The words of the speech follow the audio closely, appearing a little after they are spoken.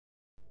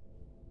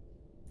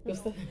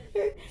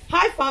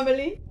Hi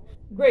family,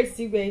 Grace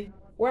Sigwe.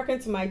 Welcome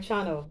to my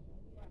channel.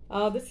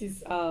 This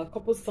is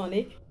Couples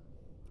Tonic.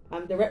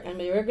 I'm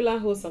a regular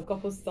host on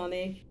Couples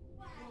Tonic,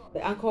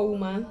 the anchor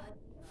woman.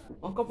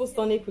 On Couples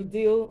Tonic, we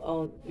deal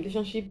on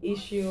relationship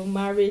issue,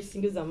 marriage,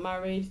 singles and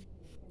marriage,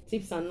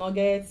 tips and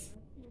nuggets,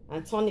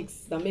 and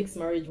tonics that makes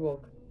marriage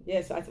work.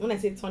 Yes, when I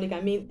say tonic, I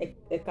mean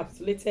a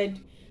encapsulated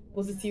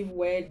positive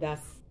word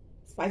that's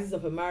spices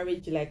of a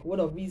marriage, like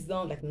word of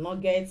wisdom, like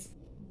nuggets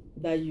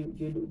that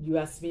you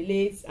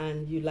assimilate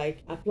and you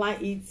like apply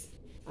it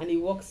and it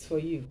works for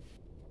you,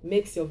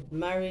 makes your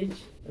marriage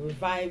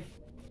revive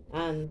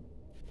and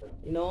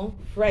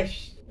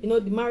fresh. The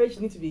marriage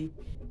needs to be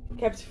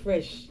kept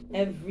fresh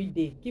every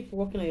day. Keep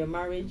working on your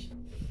marriage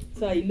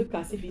so that you look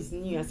as if it's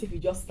new, as if you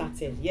just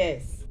started.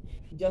 Yes,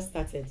 you just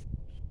started.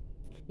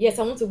 Yes,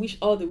 I want to wish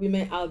all the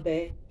women out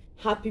there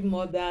happy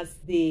Mother's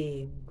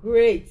Day.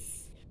 Great.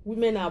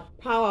 Women are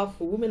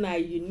powerful, women are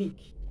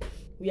unique,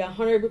 we are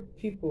honorable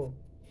people.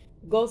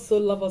 God so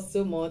loved us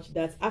so much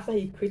that after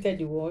he created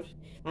the world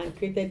and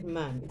created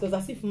man, it was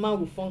as if man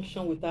would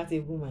function without a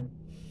woman.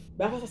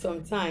 But after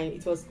some time,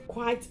 it was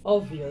quite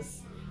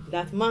obvious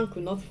that man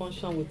could not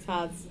function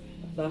without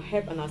the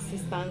help and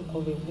assistance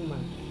of a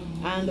woman.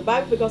 And the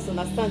Bible makes us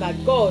understand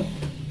that God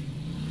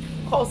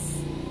caused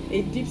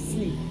a deep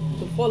sleep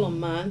to fall on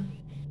man,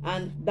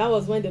 and that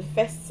was when the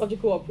first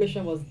surgical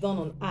operation was done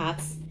on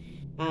Earth,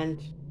 and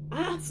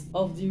out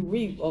of the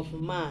rib of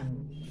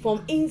man,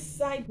 from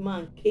inside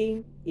man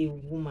came a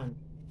woman,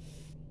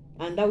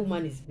 and that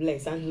woman is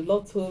blessed. And the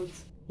Lord told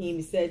him,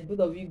 he said, both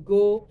of you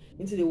go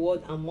into the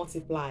world and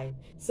multiply.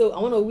 So I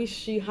want to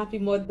wish you happy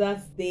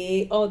Mother's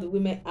Day, all the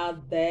women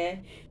out there,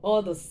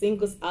 all the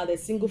singles out there,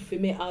 single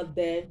female out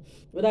there,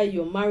 whether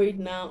you're married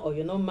now or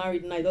you're not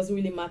married now, it doesn't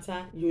really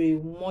matter. You're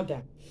a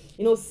mother.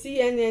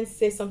 CNN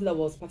said something that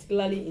was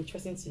particularly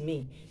interesting to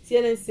me.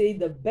 CNN said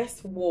the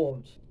best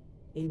word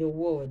in the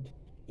world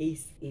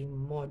is a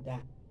mother.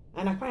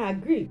 And I quite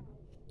agree.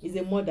 It's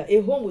a mother.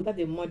 A home without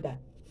a mother,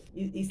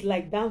 it's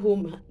like that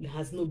home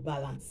has no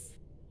balance.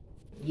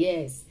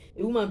 Yes,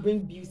 a woman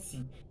brings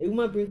beauty, a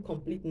woman brings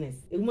completeness,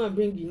 a woman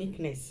brings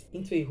uniqueness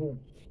into a home.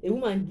 A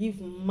woman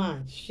gives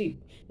man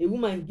shape, a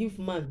woman gives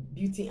man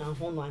beauty and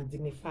honor and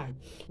dignify.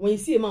 When you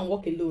see a man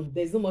walk alone,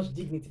 there's not much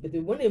dignity, but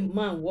when a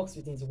man walks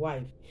with his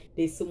wife,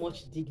 there's so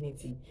much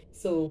dignity.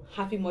 So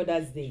happy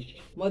Mother's Day.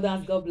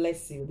 Mothers, God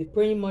bless you. The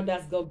praying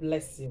mothers, God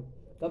bless you.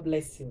 God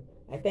bless you.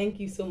 I thank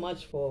you so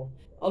much for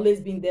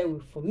always being there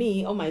for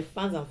me, all my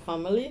fans and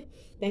family.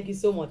 Thank you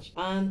so much.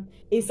 And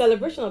in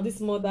celebration of this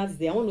Mother's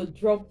Day, I want to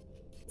drop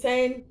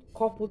 10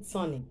 couple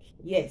tonic.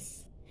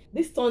 Yes,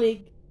 this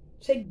tonic,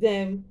 take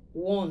them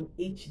one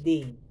each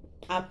day.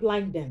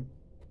 Apply them.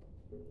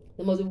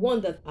 There must be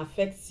one that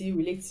affects you,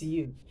 relates to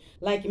you.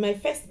 Like in my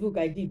first book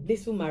I did,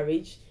 Blissful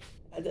Marriage,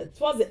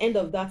 towards the end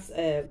of that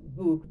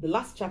book, the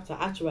last chapter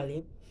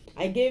actually,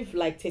 I gave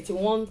like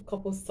 31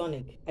 couples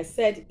tonic. I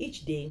said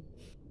each day,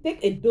 take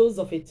a dose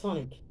of a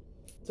tonic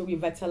to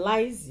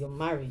revitalize your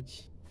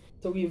marriage,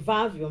 to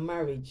revive your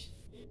marriage,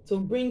 to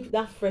bring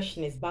that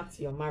freshness back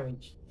to your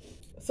marriage.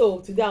 So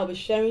today I'll be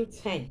sharing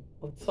 10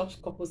 of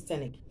such couples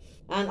tonic.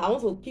 And I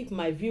want to keep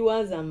my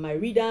viewers and my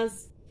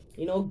readers,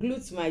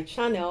 glued to my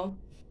channel.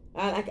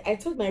 And I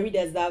told my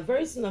readers that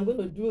very soon I'm going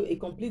to do a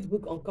complete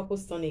book on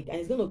couples tonic, and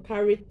it's going to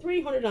carry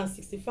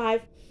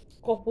 365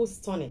 couples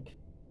tonic,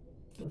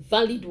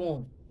 valid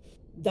one,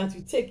 that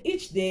you take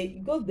each day.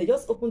 You go there,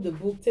 just open the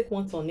book, take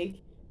one tonic.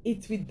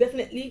 It will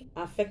definitely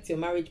affect your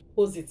marriage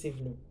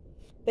positively.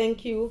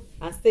 Thank you,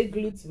 and stay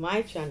glued to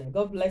my channel.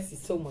 God bless you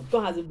so much.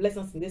 God has been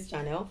blessing us in this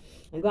channel,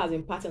 and God has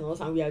been imparting on us,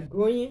 and we are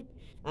growing.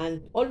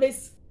 And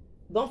always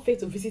don't fail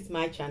to visit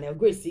my channel,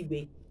 Grace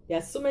Igwe. There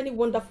are so many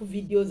wonderful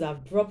videos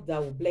I've dropped that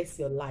will bless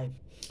your life.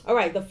 All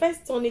right, the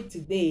first tonic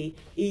today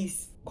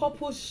is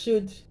couples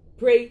should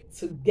pray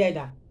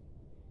together.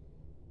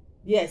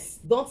 Yes,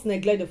 don't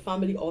neglect the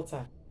family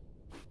altar.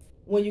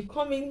 When you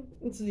come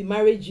into the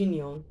marriage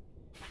union,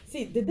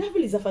 see, the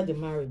devil is after the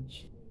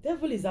marriage.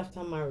 Devil is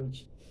after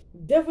marriage.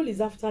 Devil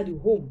is after the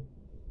home.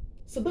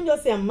 So don't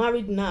just say I'm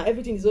married now,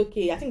 everything is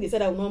okay. I think they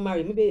said I will not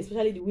marry, maybe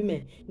especially the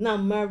women. Now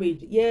I'm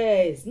married.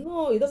 Yes,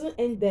 no, it doesn't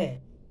end there.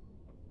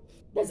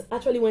 That's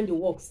actually when the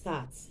work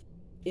starts.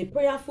 A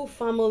prayerful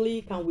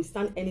family can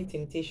withstand any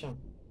temptation.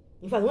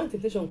 In fact, when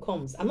temptation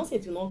comes, I'm not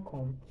saying it will not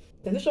come.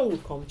 Temptation will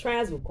come,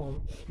 trials will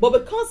come. But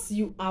because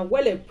you are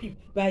well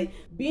equipped by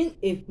being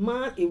a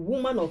man, a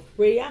woman of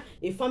prayer,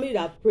 a family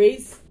that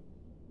prays,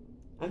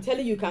 I'm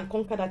telling you, you can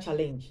conquer that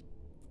challenge.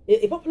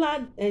 A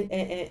popular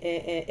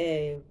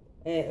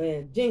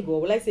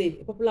jingle, let's say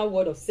a popular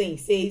word of saying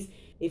says,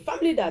 a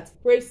family that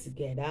prays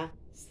together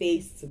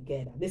stays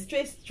together. They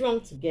stay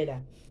strong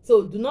together.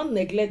 So do not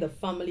neglect the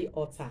family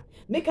altar.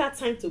 Make out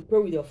time to pray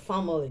with your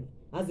family,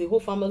 as a whole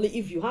family.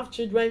 If you have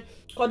children,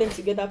 call them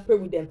together, pray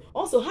with them.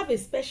 Also have a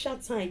special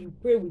time you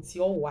pray with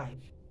your wife.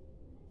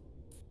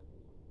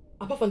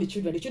 apart from the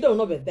children will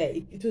not be there.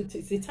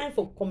 It's a time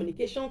for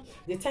communication,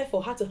 it's a time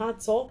for heart-to-heart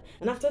talk,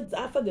 and after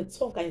the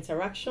talk and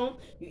interaction,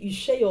 you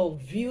share your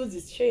views,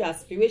 you share your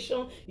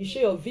aspiration, you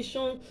share your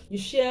vision, you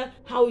share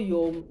how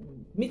you're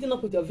meeting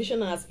up with your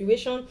vision and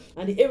aspiration,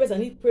 and the areas that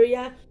need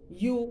prayer,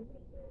 you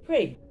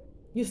pray.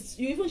 You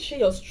even share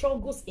your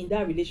struggles in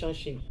that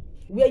relationship,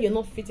 where you're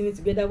not fitting it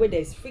together, where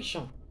there is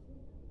friction.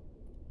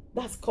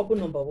 That's couple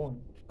number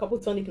one. Couple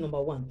tonic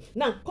number one.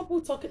 Now,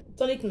 couple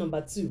tonic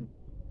number two.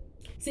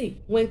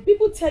 See, when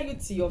people tell you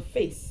to your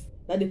face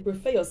that they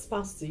prefer your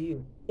spouse to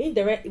you,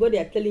 indirectly what they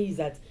are telling you is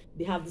that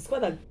they have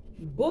discovered that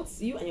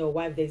both you and your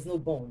wife, there is no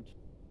bond.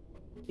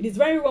 It is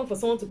very wrong for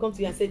someone to come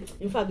to you and say,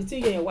 in fact,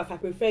 between you and your wife, I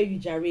prefer you,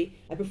 Jare.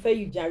 I prefer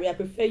you, Jare. I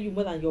prefer you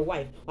more than your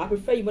wife. Or I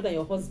prefer you more than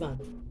your husband.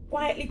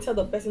 Quietly tell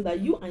the person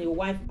that you and your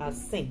wife are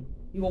same.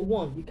 You are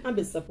one. You can't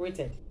be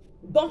separated.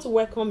 Don't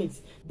welcome it.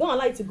 Don't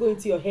allow it to go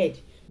into your head.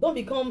 Don't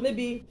become,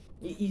 maybe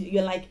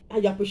you're like,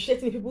 you're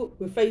appreciating people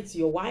prefer you to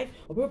your wife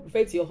or people prefer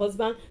you to your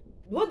husband.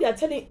 What they are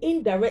telling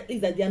indirectly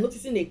is that they are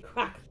noticing a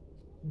crack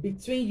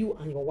between you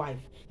and your wife.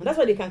 And that's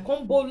why they can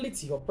come boldly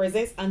to your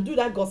presence and do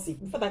that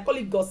gossip. In fact, I call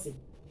it gossip.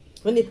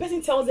 When a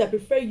person tells you, I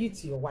prefer you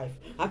to your wife,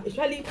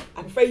 especially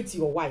I prefer you to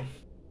your wife.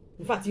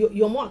 In fact,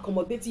 you're more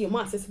accommodating, you're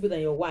more accessible than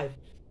your wife.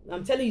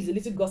 I'm telling you, it's a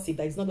little gossip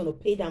that is not going to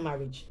pay that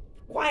marriage.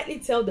 Quietly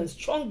tell them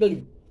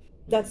strongly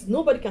that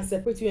nobody can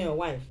separate you and your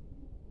wife.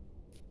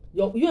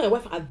 You and your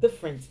wife are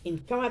different in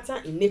character,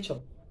 in nature,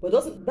 but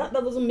that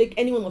doesn't make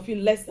any one of you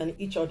less than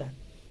each other.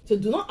 So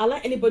do not allow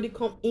anybody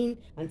come in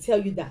and tell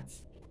you that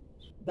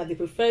they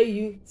prefer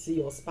you to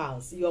your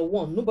spouse. You're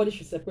one. Nobody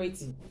should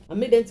separate you. And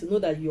make them to know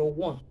that you're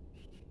one.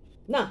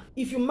 Now,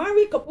 if you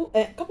marry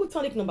couple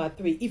tonic number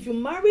three, if you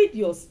married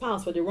your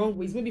spouse for the wrong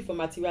reason, maybe for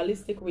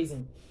materialistic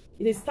reason,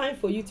 it is time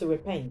for you to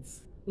repent.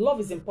 Love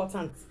is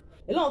important.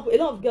 A lot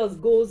of girls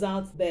goes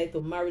out there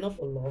to marry not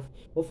for love,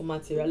 but for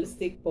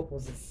materialistic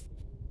purposes.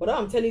 But what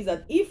I'm telling you is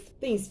that if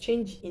things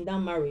change in that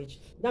marriage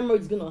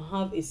is going to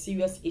have a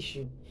serious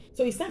issue.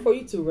 So it's time for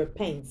you to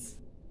repent.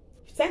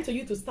 It's time for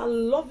you to start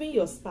loving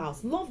your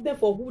spouse. Love them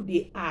for who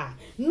they are,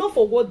 not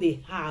for what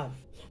they have.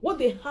 What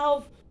they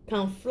have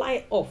can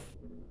fly off.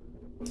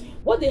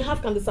 What they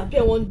have can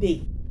disappear one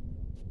day.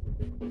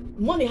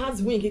 Money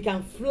has wings. It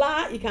can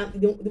fly.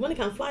 The money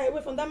can fly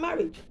away from that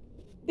marriage.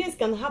 Things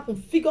can happen.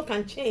 Figure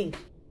can change.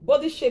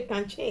 Body shape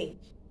can change.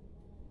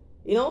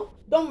 You know,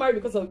 don't marry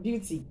because of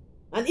beauty.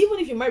 And even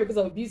if you marry because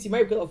of beauty,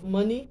 marry because of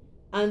money,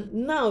 and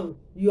now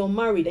you're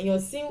married and you're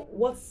seeing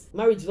what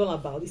marriage is all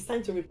about, it's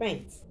time to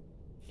repent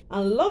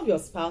and love your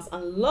spouse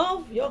and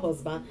love your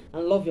husband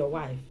and love your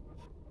wife.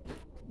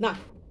 Now,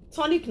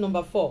 tonic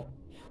number 4.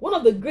 One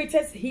of the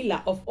greatest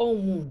healer of all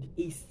wound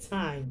is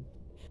time.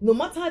 No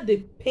matter the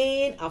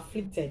pain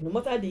afflicted, no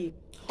matter the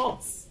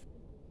hurts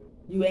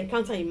you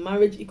encounter in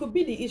marriage, it could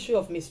be the issue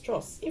of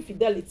mistrust,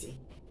 infidelity.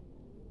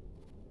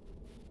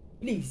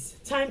 Please,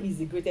 time is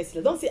the greatest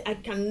healer. Don't say, I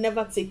can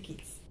never take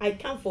it. I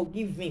can't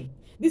forgive him.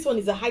 This one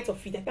is a height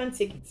of it. I can't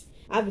take it.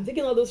 I've been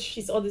taking all those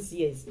shits all these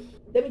years.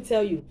 Let me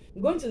tell you,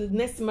 going to the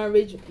next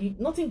marriage,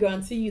 nothing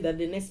guarantees you that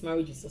the next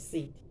marriage will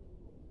succeed.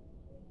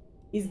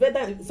 It's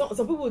better. Some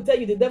people will tell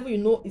you the devil you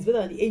know is better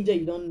than the angel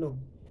you don't know.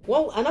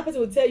 Another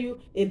person will tell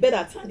you a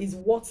better 10 is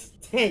worth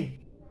 10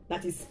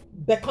 that is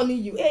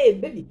beckoning you. Hey,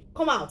 baby,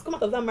 come out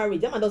of that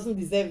marriage. That man doesn't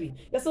deserve you.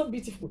 You're so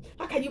beautiful.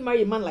 How can you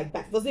marry a man like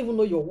that? He doesn't even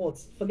know your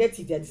words. Forget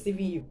it. They're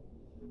deceiving you.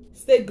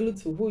 Stay glued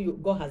to who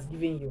God has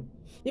given you.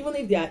 Even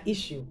if there are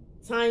issues,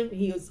 time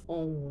heals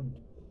all wound.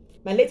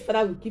 My late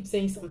father would keep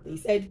saying something. He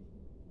said,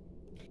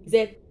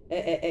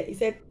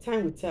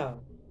 time will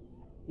tell.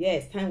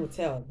 Yes, time will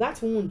tell.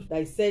 That wound that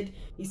he said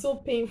is so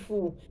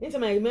painful.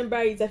 Anytime I remember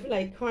it, I feel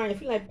like crying. I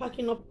feel like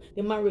packing up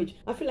the marriage.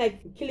 I feel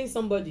like killing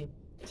somebody.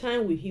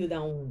 Time will heal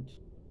that wound.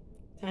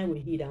 Time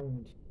will heal that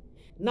wound.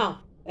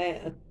 Now,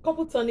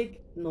 couple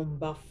tonic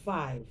number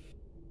 5.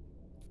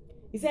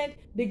 He said,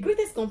 the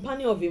greatest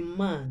companion of a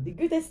man, the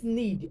greatest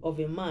need of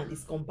a man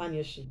is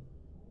companionship.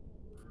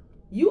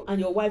 You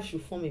and your wife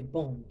should form a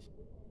bond.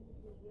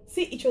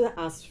 See each other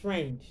as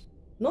friends,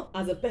 not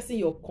as a person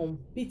you're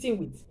competing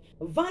with.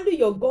 Value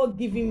your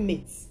God-given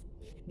mates.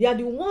 They are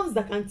the ones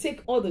that can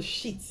take all the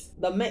shit,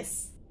 the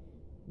mess,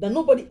 that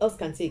nobody else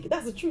can take.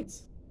 That's the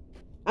truth.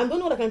 I'm the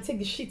only one that can take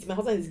the shit my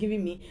husband is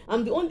giving me. My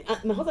husband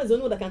is the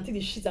only one that can take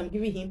the shit I'm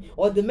giving him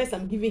or the mess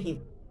I'm giving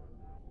him.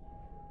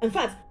 In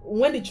fact,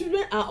 when the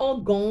children are all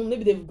gone,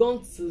 maybe they've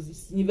gone to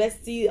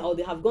university or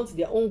they have gone to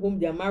their own home,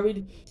 they are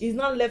married, it's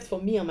not left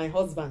for me and my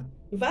husband.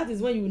 In fact,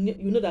 it's when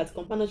you know that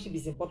companionship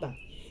is important.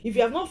 If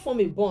you have not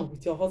formed a bond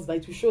with your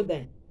husband, it will show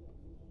them.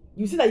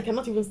 You see that you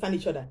cannot even stand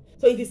each other.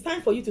 So it is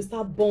time for you to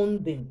start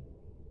bonding.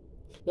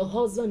 Your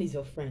husband is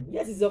your friend.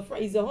 Yes, he's your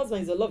friend. He's your husband.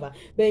 He's your lover.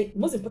 But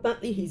most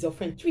importantly, he's your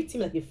friend. Treat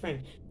him like a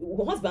friend.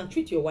 Your husband,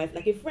 treat your wife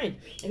like a friend,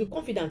 like a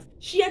confidant.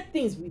 Share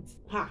things with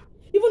her.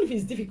 Even if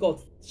it's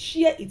difficult,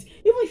 share it. Even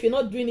if you're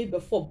not doing it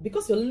before,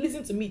 because you're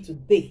listening to me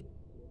today,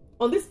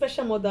 on this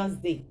special Mother's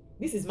Day,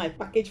 this is my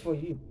package for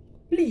you.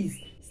 Please,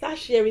 start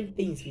sharing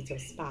things with your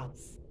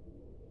spouse.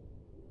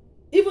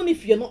 Even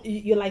if you're not,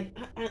 you're like,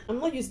 I'm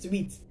not used to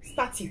it.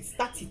 Start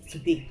it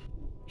today.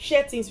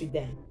 Share things with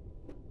them.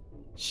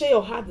 Share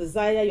your heart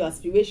desire, your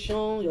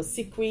aspiration, your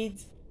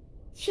secret.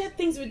 Share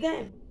things with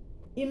them.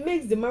 It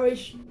makes the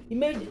marriage, it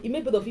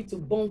made both of you to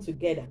bond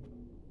together.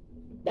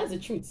 That's the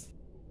truth.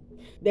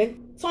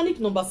 Then tonic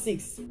number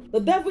 6. The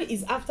devil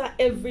is after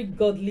every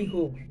godly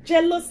home.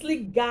 Jealously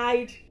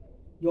guide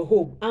your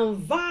home and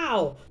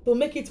vow to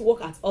make it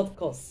work at all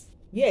costs.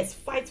 Yes,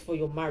 fight for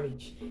your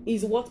marriage.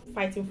 Is worth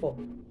fighting for.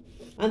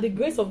 And the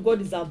grace of God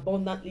is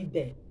abundantly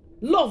there.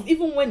 Love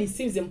even when it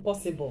seems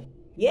impossible.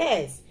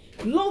 Yes.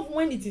 Love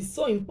when it is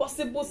so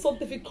impossible, so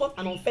difficult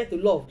and unfair to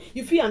love.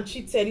 You feel I'm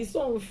cheated. It's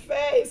so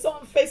unfair,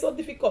 so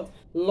difficult.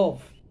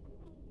 Love.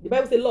 The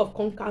Bible says love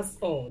conquers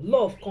all.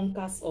 Love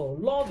conquers all.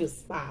 Love your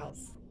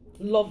spouse.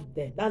 Love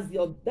them.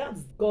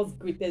 That's God's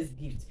greatest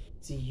gift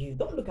to you.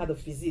 Don't look at the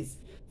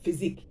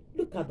physique.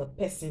 Look at the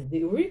person,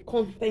 the real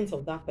content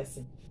of that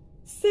person.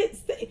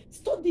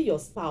 Study your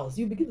spouse.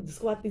 You begin to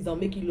discover things that will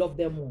make you love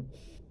them more.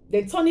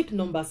 Then tonic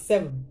number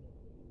 7.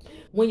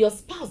 When your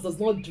spouse does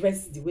not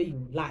dress the way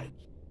you like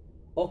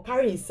or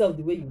carry himself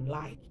the way you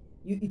like,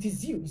 it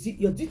is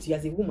your duty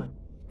as a woman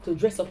to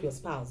dress up your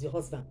spouse, your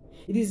husband.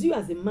 It is you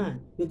as a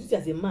man, your duty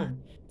as a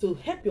man, to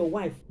help your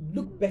wife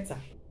look better.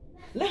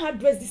 Let her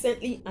dress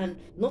decently and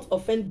not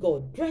offend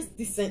God. Dress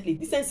decently.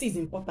 Decency is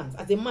important.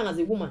 As a man, as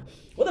a woman,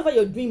 whatever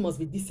you're doing must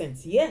be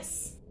decent.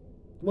 Yes,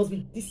 it must be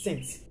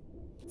decent.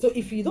 So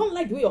if you don't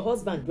like the way your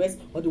husband dress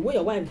or the way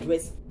your wife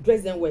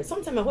dress them well.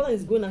 Sometimes my husband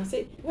is going and I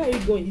say, where are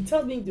you going? He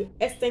tells me the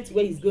extent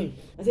where he's going.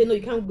 I say, no,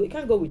 you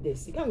can't go with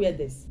this. You can't wear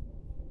this.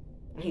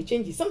 And he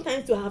changes.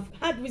 Sometimes to have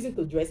had reason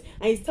to dress,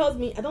 and he tells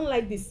me, I don't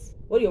like this,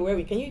 what you're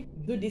wearing. Can you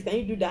do this? Can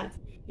you do that?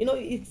 You know,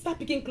 he start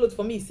picking clothes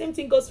for me. Same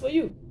thing goes for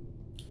you.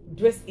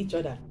 Dress each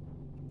other.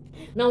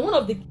 Now, one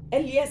of the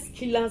earliest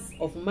killers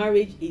of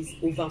marriage is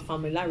over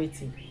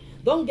familiarity.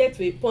 Don't get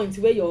to a point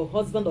where your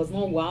husband does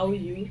not wow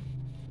you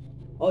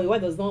or your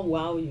wife does not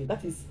wow you.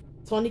 That is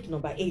tonic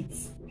number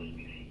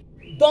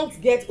 8. Don't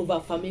get over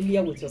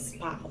familiar with your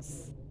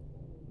spouse.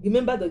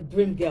 Remember the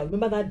dream girl.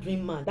 Remember that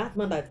dream man. That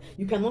man that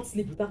you cannot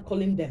sleep without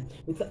calling them,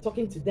 without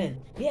talking to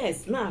them.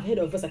 Yes, now I've heard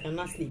of us, I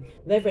cannot sleep.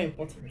 Very, very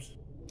important.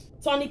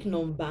 Tonic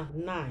number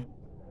 9.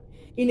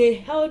 In a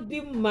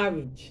healthy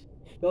marriage,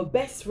 your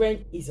best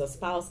friend is your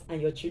spouse and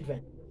your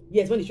children.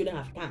 Yes, when the children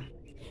have come.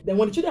 Then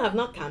when the children have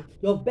not come,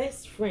 your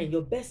best friend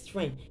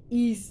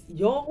is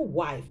your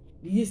wife,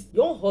 is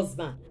your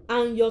husband,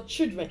 and your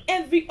children.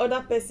 Every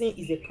other person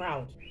is a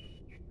crowd.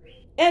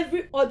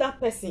 Every other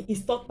person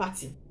is third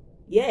party.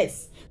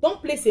 Yes.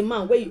 Don't place a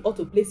man where you ought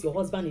to place your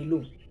husband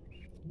alone.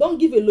 Don't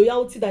give a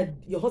loyalty that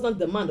your husband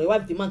demands or your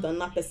wife demands on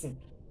another person.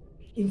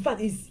 In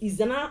fact, it's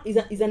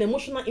an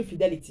emotional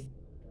infidelity.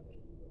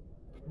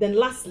 Then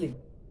lastly,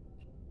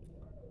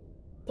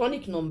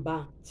 tonic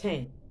number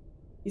 10.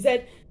 He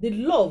said, the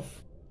love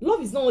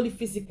is not only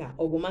physical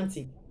or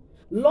romantic.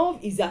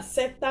 Love is the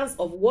acceptance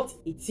of what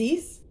it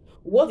is,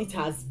 what it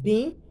has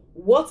been,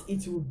 what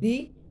it will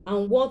be,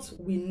 and what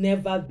will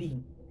never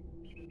be.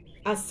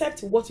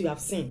 Accept what you have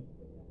seen.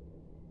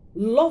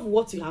 Love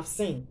what you have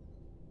seen.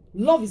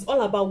 Love is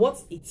all about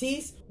what it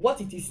is, what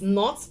it is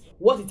not,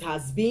 what it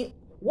has been,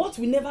 what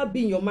will never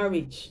be in your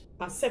marriage.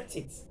 Accept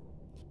it.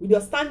 With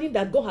your standing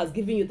that God has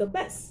given you the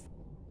best.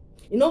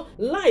 You know,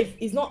 life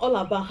is not all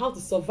about how to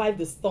survive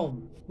the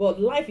storm,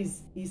 but life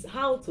is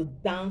how to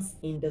dance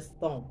in the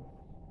storm.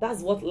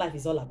 That's what life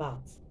is all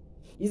about.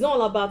 It's not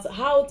all about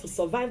how to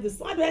survive the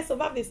storm. How do I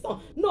survive the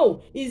storm?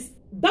 No, it's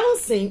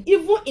dancing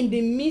even in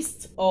the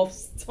midst of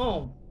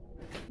storm.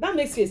 That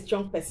makes you a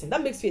strong person.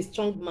 That makes you a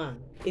strong man,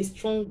 a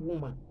strong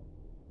woman.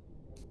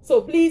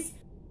 So please,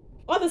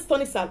 all these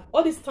tonics are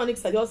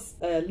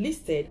just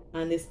listed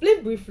and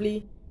explained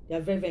briefly. They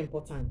are very, very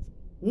important.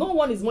 No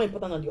one is more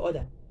important than the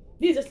other.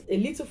 This is just a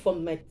little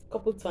from my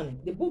couple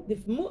tonic.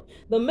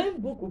 The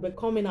main book will be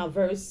coming out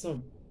very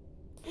soon,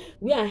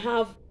 where I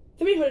have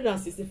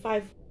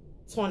 365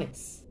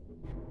 tonics.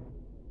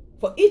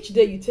 For each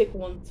day, you take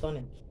one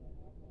tonic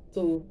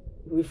to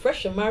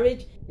refresh your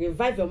marriage,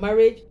 revive your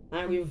marriage,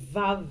 and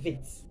revive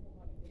it.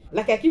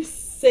 Like I keep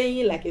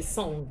saying, like a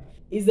song,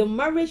 is the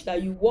marriage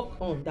that you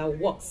work on that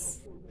works.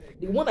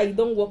 The one that you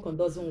don't work on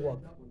doesn't work.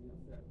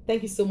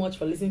 Thank you so much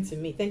for listening to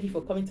me. Thank you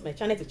for coming to my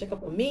channel to check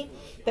up on me.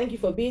 Thank you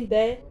for being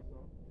there.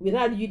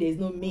 Without you, there's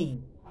no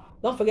me.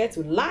 Don't forget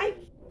to like.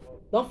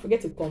 Don't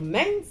forget to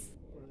comment.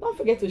 Don't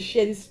forget to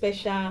share this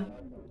special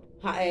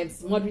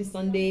Mothering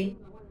Sunday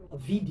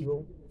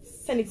video.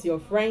 Send it to your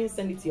friends.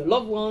 Send it to your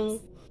loved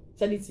ones.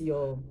 Send it to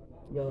your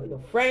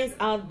friends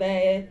out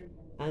there.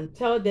 And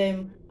tell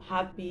them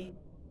Happy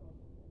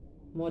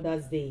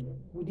Mother's Day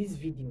with this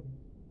video.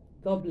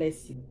 God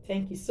bless you.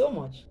 Thank you so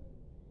much.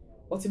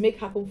 What to make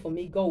happen for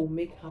me, God will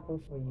make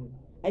happen for you.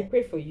 I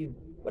pray for you.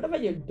 Whatever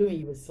you're doing,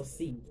 you will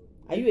succeed.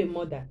 Are you a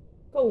mother?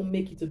 God will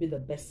make you to be the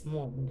best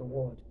mom in the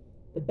world.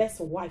 The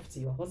best wife to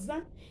your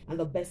husband and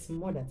the best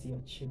mother to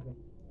your children.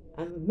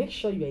 And make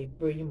sure you're a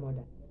praying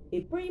mother.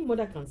 A praying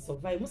mother can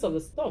survive most of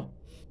the storm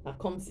that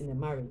comes in a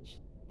marriage.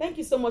 Thank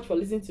you so much for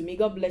listening to me.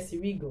 God bless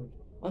you. Real good.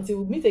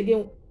 Until we meet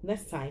again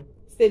next time,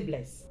 stay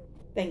blessed.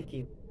 Thank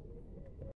you.